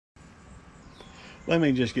Let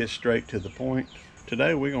me just get straight to the point.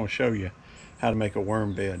 Today we're going to show you how to make a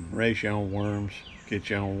worm bed, raise your own worms, get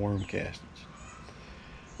your own worm castings.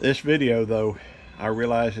 This video though, I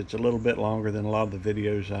realize it's a little bit longer than a lot of the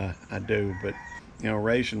videos I do, but you know,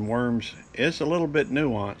 raising worms is a little bit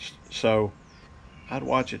nuanced, so I'd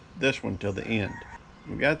watch this one till the end.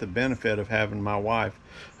 We got the benefit of having my wife,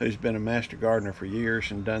 who's been a master gardener for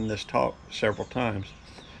years and done this talk several times.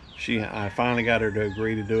 I finally got her to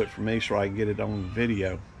agree to do it for me so I can get it on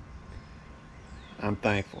video. I'm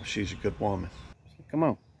thankful. She's a good woman. So come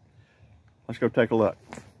on, let's go take a look.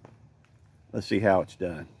 Let's see how it's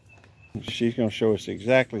done. She's going to show us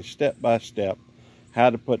exactly step by step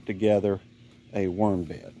how to put together a worm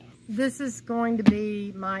bed. This is going to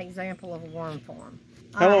be my example of a worm farm.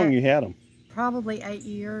 How long you had them? Probably 8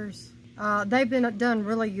 years. They've been done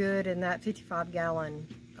really good in that 55-gallon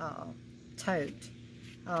tote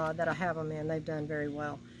that I have them in. They've done very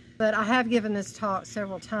well. But I have given this talk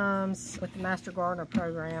several times with the Master Gardener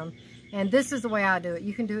program, and this is the way I do it.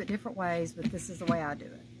 You can do it different ways, but this is the way I do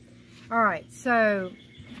it. All right, so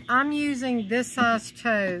I'm using this size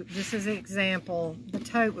tote just as an example. The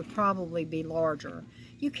tote would probably be larger.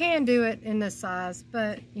 You can do it in this size,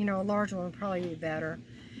 but you know, a larger one would probably be better.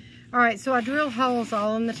 All right, so I drill holes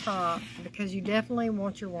all in the top because you definitely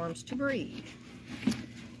want your worms to breathe.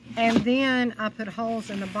 And then I put holes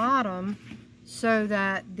in the bottom so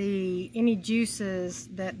that any juices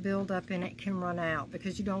that build up in it can run out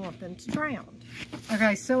because you don't want them to drown.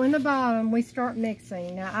 Okay, so in the bottom we start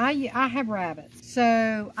mixing. Now I have rabbits,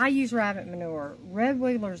 so I use rabbit manure. Red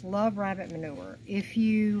wigglers love rabbit manure. If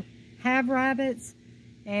you have rabbits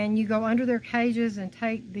and you go under their cages and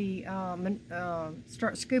take the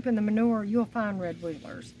start scooping the manure, you'll find red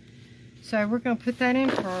wigglers. So we're going to put that in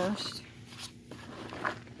first.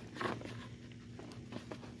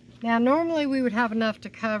 Now normally we would have enough to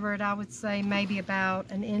cover it. I would say maybe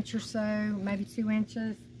about an inch or so, maybe 2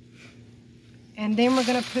 inches. And then we're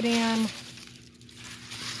going to put in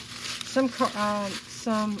some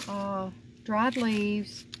dried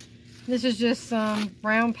leaves. This is just some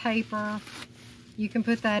brown paper. You can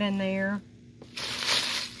put that in there.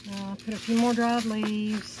 Put a few more dried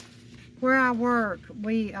leaves. Where I work,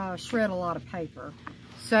 we shred a lot of paper.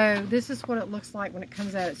 So this is what it looks like when it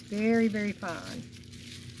comes out. It's very, very fine.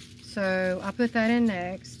 So I put that in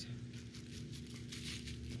next.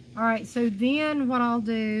 All right, so then what I'll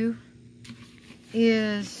do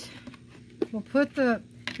is we'll put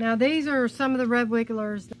now these are some of the red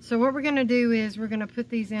wigglers. So what we're gonna do is we're gonna put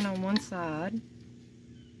these in on one side.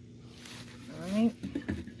 All right.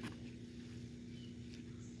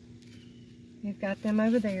 We've got them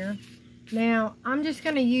over there. Now I'm just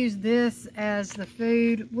gonna use this as the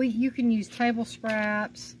food. You can use table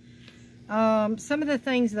scraps. Some of the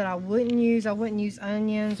things that I wouldn't use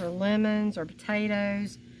onions or lemons or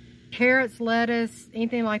potatoes. Carrots, lettuce,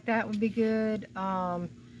 anything like that would be good.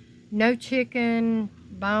 No chicken,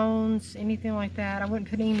 bones, anything like that. I wouldn't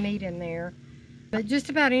put any meat in there. But just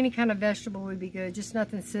about any kind of vegetable would be good. Just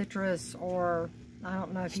nothing citrus or, I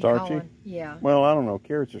don't know if you call it. Yeah. Well, I don't know.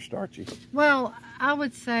 Carrots are starchy. Well, I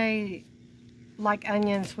would say like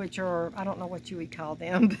onions, which are, I don't know what you would call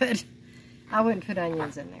them, but I wouldn't put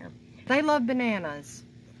onions in there. They love bananas.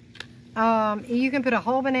 You can put a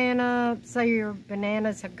whole banana, say your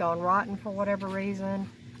bananas have gone rotten for whatever reason,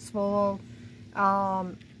 spoiled,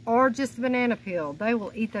 or just the banana peel. They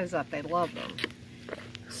will eat those up. They love them.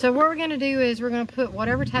 So what we're going to do is we're going to put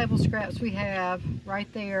whatever table scraps we have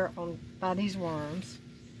right there by these worms.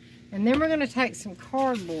 And then we're going to take some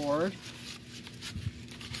cardboard.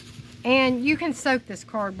 And you can soak this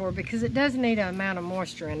cardboard because it does need an amount of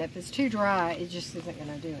moisture, and if it's too dry, it just isn't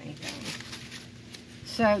going to do anything.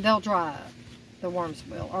 So they'll dry up, the worms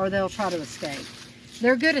will, or they'll try to escape.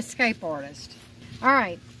 They're good escape artists. All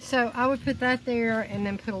right, so I would put that there and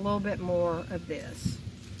then put a little bit more of this.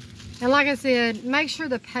 And like I said, make sure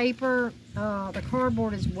the paper, the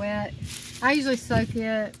cardboard is wet. I usually soak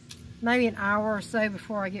it maybe an hour or so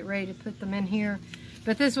before I get ready to put them in here.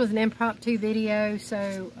 But this was an impromptu video,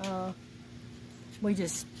 so we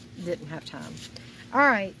just didn't have time. All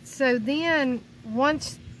right, so then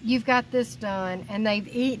once you've got this done and they've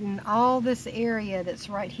eaten all this area that's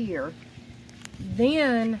right here,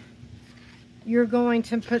 then you're going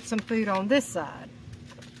to put some food on this side.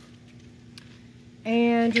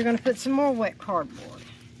 And you're going to put some more wet cardboard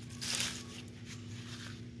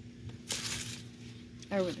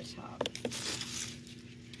over the top.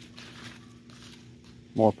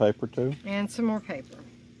 More paper too? And some more paper.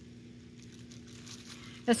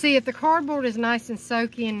 Now see, if the cardboard is nice and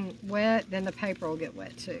soaking wet, then the paper will get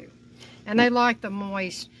wet too. And they like the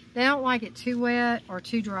moist. They don't like it too wet or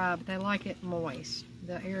too dry, but they like it moist,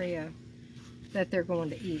 the area that they're going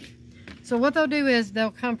to eat. So what they'll do is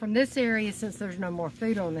they'll come from this area, since there's no more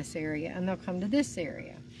food on this area, and they'll come to this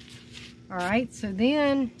area. All right, so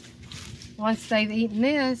then once they've eaten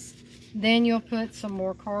this, then you'll put some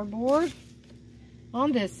more cardboard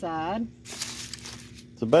on this side.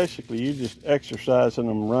 So basically you just exercising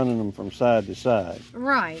them, running them from side to side.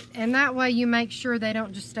 Right, and that way you make sure they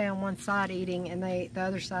don't just stay on one side eating and the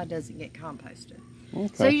other side doesn't get composted.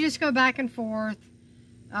 Okay. So you just go back and forth.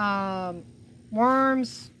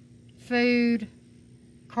 Worms, food,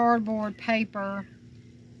 cardboard, paper,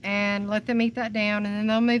 and let them eat that down, and then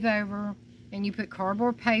they'll move over and you put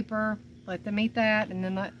cardboard, paper, let them eat that, and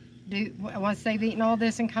then once they've eaten all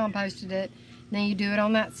this and composted it, then you do it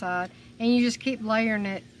on that side, and you just keep layering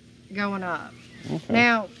it going up. Okay.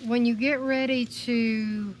 Now when you get ready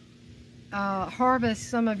to harvest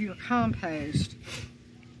some of your compost,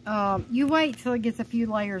 you wait till it gets a few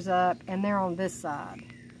layers up and they're on this side.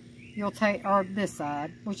 You'll take, or this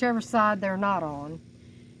side, whichever side they're not on.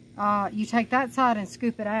 You take that side and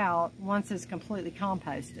scoop it out once it's completely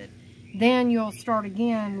composted. Then you'll start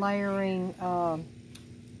again layering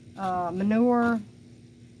manure,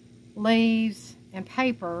 leaves, and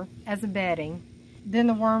paper as a bedding. Then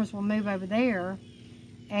the worms will move over there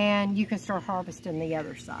and you can start harvesting the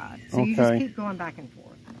other side. So you just keep going back and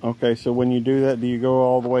forth. Okay, so when you do that, do you go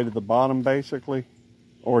all the way to the bottom basically?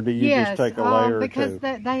 Or do you just take a layer or two? Because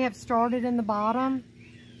they have started in the bottom.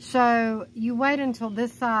 So you wait until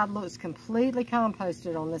this side looks completely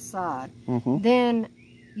composted on this side. Then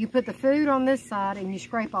you put the food on this side and you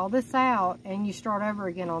scrape all this out and you start over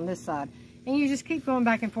again on this side. And you just keep going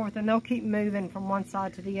back and forth, and they'll keep moving from one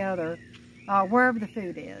side to the other, wherever the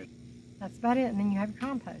food is. That's about it, and then you have your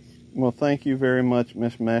compost. Well, thank you very much,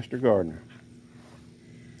 Miss Master Gardener.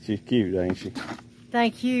 She's cute, ain't she?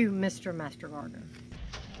 Thank you, Mr. Master Gardener.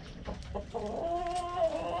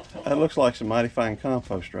 That looks like some mighty fine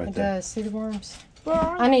compost right there. It does. See the worms?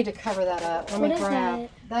 I need to cover that up. Let me grab.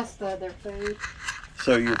 That's their food.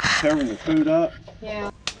 So you're covering the food up? Yeah.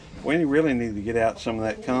 We really need to get out some of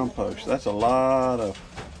that compost. That's a lot of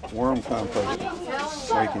worm compost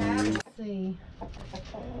we can use. Let's see.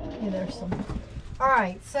 Yeah, there's some. All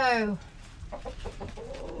right, so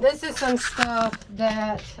this is some stuff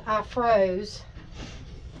that I froze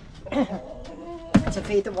to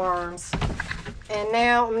feed the worms. And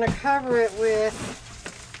now I'm going to cover it with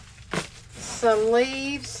some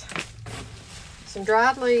leaves, some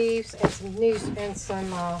dried leaves, and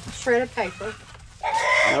some shredded paper.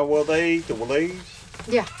 Now, will they eat the leaves?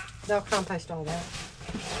 Yeah, they'll compost all that.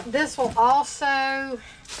 This will also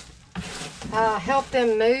help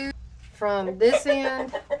them move from this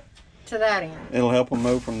end to that end. It'll help them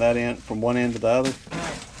move from that end, from one end to the other.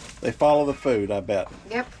 They follow the food, I bet.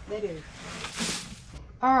 Yep, they do.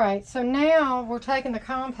 All right, so now we're taking the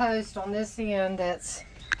compost on this end that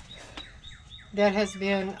has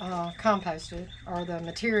been composted, or the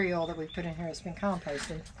material that we put in here has been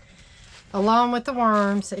composted, along with the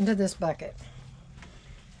worms, into this bucket.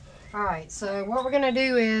 All right, so what we're going to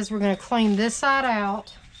do is we're going to clean this side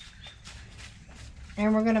out,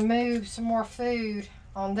 and we're going to move some more food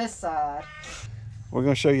on this side. We're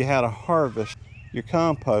going to show you how to harvest your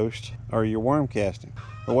compost or your worm casting.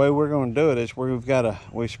 The way we're going to do it is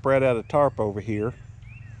we spread out a tarp over here,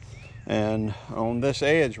 and on this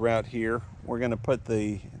edge right here we're going to put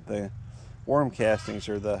the worm castings,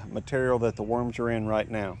 or the material that the worms are in right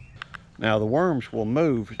now. Now the worms will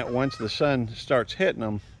move once the sun starts hitting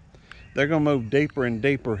them. They're going to move deeper and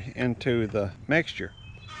deeper into the mixture.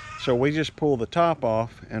 So we just pull the top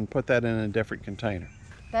off and put that in a different container.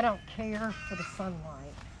 They don't care for the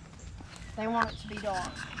sunlight. They want it to be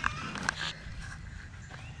dark.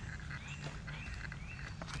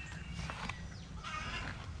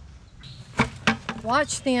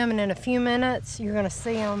 Watch them, and in a few minutes you're going to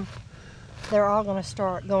see them. They're all going to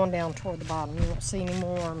start going down toward the bottom. You won't see any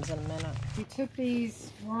more worms in a minute. We took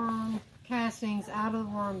these worm castings out of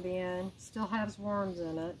the worm bin. Still has worms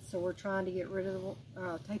in it, so we're trying to get rid of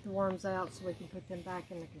take the worms out so we can put them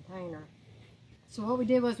back in the container. So what we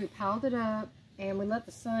did was we piled it up and we let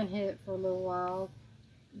the sun hit for a little while.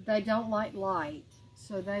 They don't like light,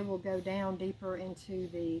 so they will go down deeper into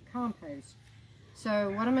the compost.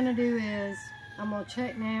 So what I'm going to do is I'm going to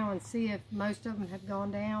check now and see if most of them have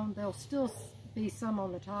gone down. There'll still be some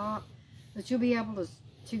on the top, but you'll be able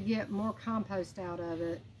to get more compost out of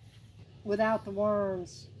it without the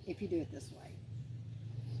worms if you do it this way.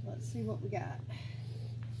 Let's see what we got.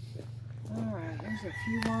 Alright, there's a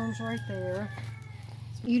few worms right there.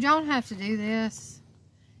 You don't have to do this.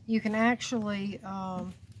 You can actually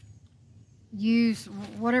use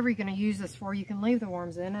whatever you're going to use this for. You can leave the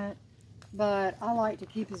worms in it, but I like to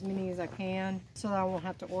keep as many as I can so that I won't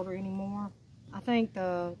have to order anymore. I think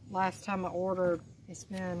the last time I ordered, it's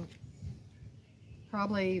been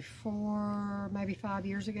probably 4, maybe 5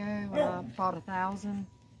 years ago when I bought 1,000,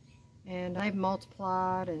 and they've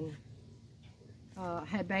multiplied and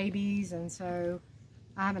had babies, and so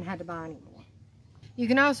I haven't had to buy any more. You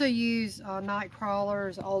can also use night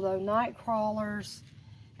crawlers, although night crawlers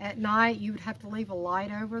at night you would have to leave a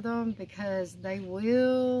light over them because they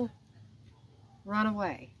will run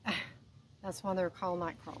away. That's why they're called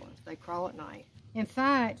night crawlers. They crawl at night. In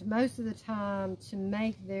fact, most of the time, to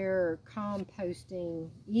make their composting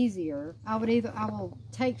easier, I will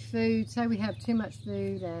take food, say we have too much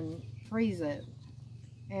food, and freeze it.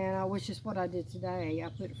 And which is what I did today. I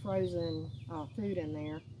put frozen food in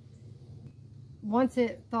there. Once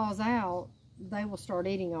it thaws out, they will start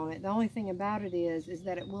eating on it. The only thing about it is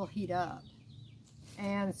that it will heat up.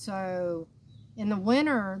 And so in the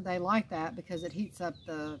winter, they like that because it heats up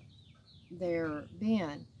their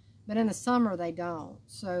bin. But in the summer, they don't.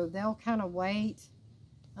 So they'll kind of wait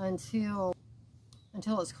until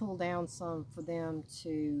it's cooled down some for them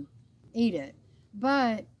to eat it.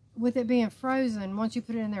 But with it being frozen, once you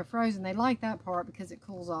put it in there frozen, they like that part because it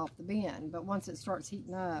cools off the bin. But once it starts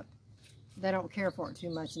heating up, they don't care for it too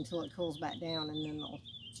much until it cools back down, and then they'll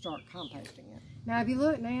start composting it. Now, if you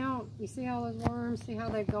look now, you see all those worms? See how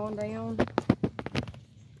they've gone down?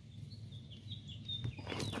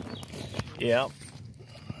 Yep.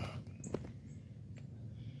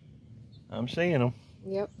 I'm seeing them.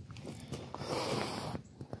 Yep.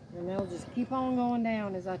 And they'll just keep on going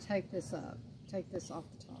down as I take this up. Take this off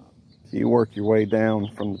the top. So you work your way down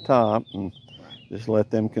from the top and just let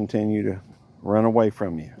them continue to run away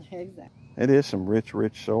from you. Exactly. It is some rich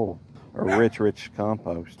soil, or rich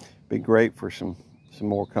compost. Be great for some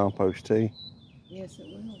more compost tea. Yes, it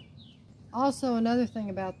will. Also, another thing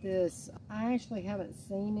about this, I actually haven't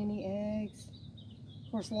seen any eggs.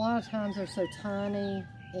 Of course, a lot of times they're so tiny,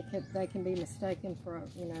 they can be mistaken for,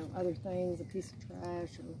 you know, other things, a piece of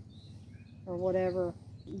trash or whatever.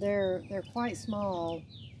 They're quite small.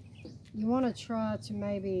 You want to try to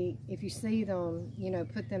maybe, if you see them, you know,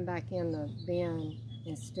 put them back in the bin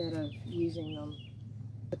instead of using them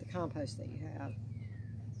with the compost that you have.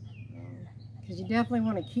 Because you definitely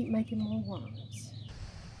want to keep making more worms.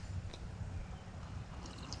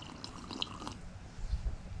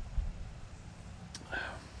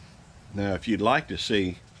 Now, if you'd like to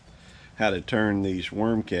see how to turn these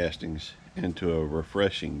worm castings into a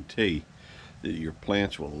refreshing tea that your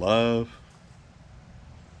plants will love,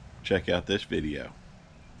 check out this video.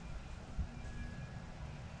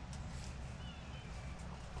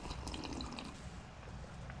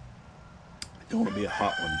 It's going to be a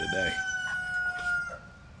hot one today.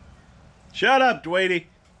 Shut up, Dweety.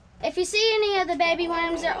 If you see any of the baby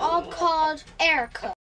worms, they're all called Erica.